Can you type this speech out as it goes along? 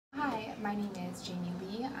My name is Jaimy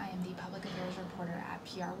Lee. I am the Public Affairs Reporter at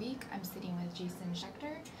PR Week. I'm sitting with Jason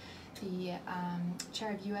Schechter, the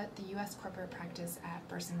Chair of the U.S. Corporate Practice at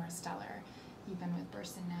Burson-Marsteller. You've been with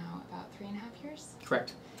Burson now about 3.5 years?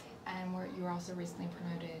 Correct. And you were also recently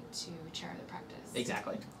promoted to Chair of the Practice.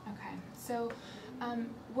 Exactly. Okay. So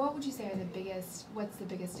what would you say are what's the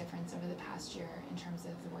biggest difference over the past year in terms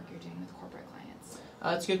of the work you're doing with corporate clients?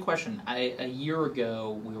 That's a good question. A year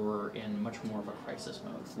ago, we were in much more of a crisis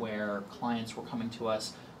mode where clients were coming to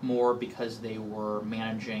us more because they were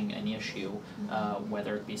managing an issue,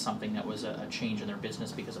 whether it be something that was a change in their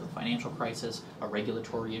business because of the financial crisis, a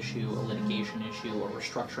regulatory issue, a litigation issue, a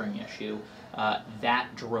restructuring issue.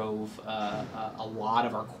 That drove a lot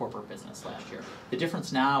of our corporate business last year. The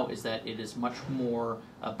difference now is that it is much more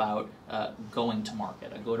about going to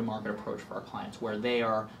market, a go-to-market approach for our clients, where they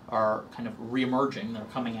are kind of re-emerging. They're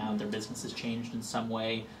coming out, their business has changed in some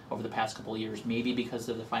way over the past couple of years, maybe because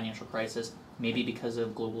of the financial crisis, maybe because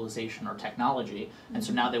of globalization or technology, and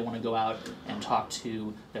so now they want to go out and talk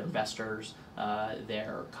to their investors,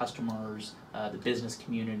 their customers, the business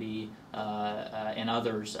community, and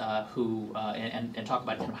others who and talk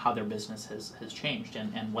about kind of how their business has changed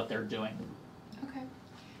and what they're doing. Okay.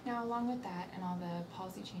 Now, along with that and all the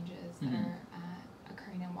policy changes that are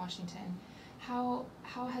occurring in Washington, how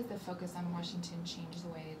has the focus on Washington changed the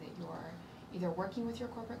way that you're either working with your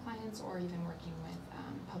corporate clients or even working with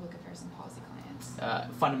public affairs and policy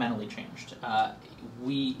clients? Fundamentally changed. I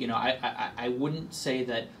wouldn't say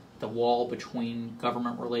that the wall between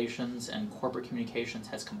government relations and corporate communications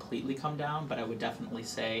has completely come down, but I would definitely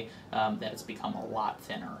say that it's become a lot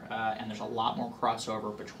thinner, and there's a lot more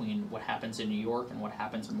crossover between what happens in New York and what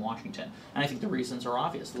happens in Washington. And I think the reasons are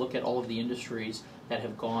obvious. Look at all of the industries that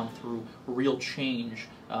have gone through real change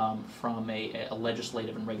from a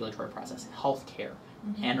legislative and regulatory process. Healthcare,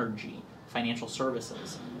 energy, financial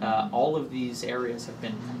services. All of these areas have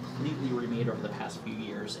been completely remade over the past few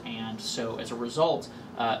years, and so as a result,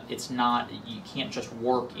 you can't just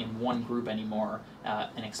work in one group anymore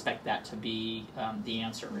and expect that to be the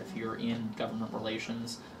answer. If you're in government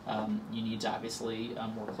relations, you need to obviously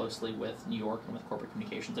work closely with New York and with corporate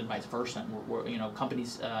communications and vice versa. And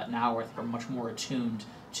companies now are much more attuned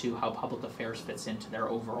to how public affairs fits into their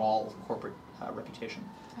overall corporate reputation.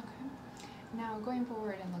 Okay. Now, going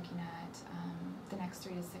forward and looking at the next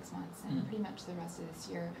 3 to 6 months and pretty much the rest of this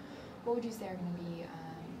year, what would you say are going to be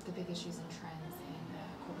the big issues and trends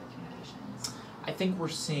in corporate communications? I think we're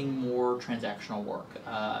seeing more transactional work.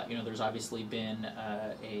 There's obviously been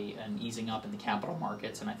an easing up in the capital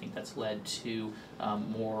markets, and I think that's led to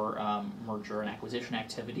more merger and acquisition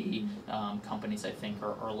activity. Companies, I think,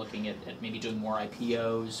 are looking at maybe doing more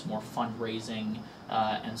IPOs, more fundraising,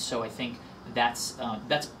 and so I think that's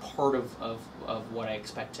part of what I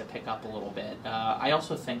expect to pick up a little bit. I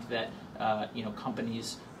also think that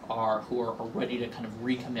companies who are ready to kind of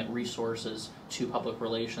recommit resources to public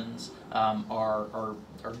relations are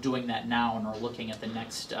doing that now and are looking at the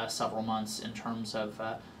next several months in terms of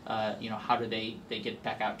how do they get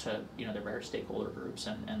back out to their various stakeholder groups,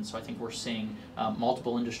 and so I think we're seeing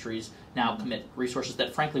multiple industries now commit resources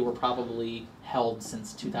that frankly were probably held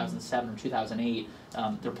since 2007 or 2008.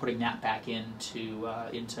 They're putting that back into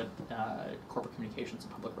corporate communications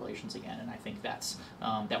and public relations again, and I think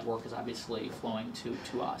that work is obviously flowing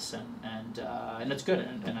to us, and it's good,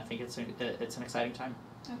 and I think it's an exciting time.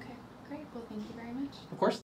 Okay, great. Well, thank you very much. Of course.